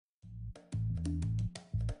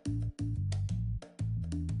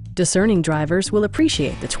Discerning drivers will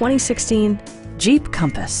appreciate the 2016 Jeep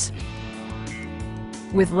Compass.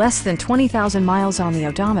 With less than 20,000 miles on the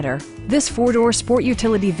odometer, this four-door sport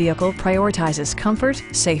utility vehicle prioritizes comfort,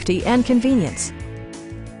 safety, and convenience.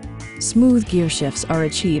 Smooth gear shifts are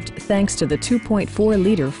achieved thanks to the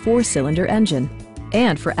 2.4-liter four-cylinder engine.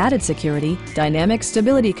 And for added security, dynamic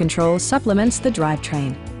stability control supplements the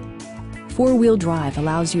drivetrain. Four-wheel drive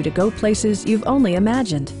allows you to go places you've only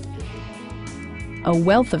imagined. A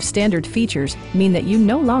wealth of standard features mean that you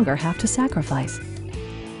no longer have to sacrifice,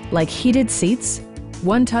 like heated seats,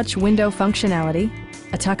 one-touch window functionality,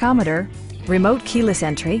 a tachometer, remote keyless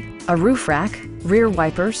entry, a roof rack, rear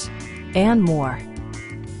wipers, and more.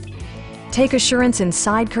 Take assurance in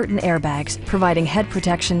side curtain airbags, providing head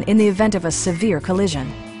protection in the event of a severe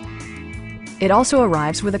collision. It also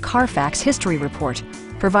arrives with a Carfax history report,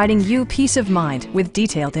 providing you peace of mind with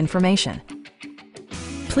detailed information.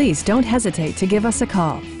 Please don't hesitate to give us a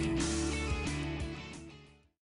call.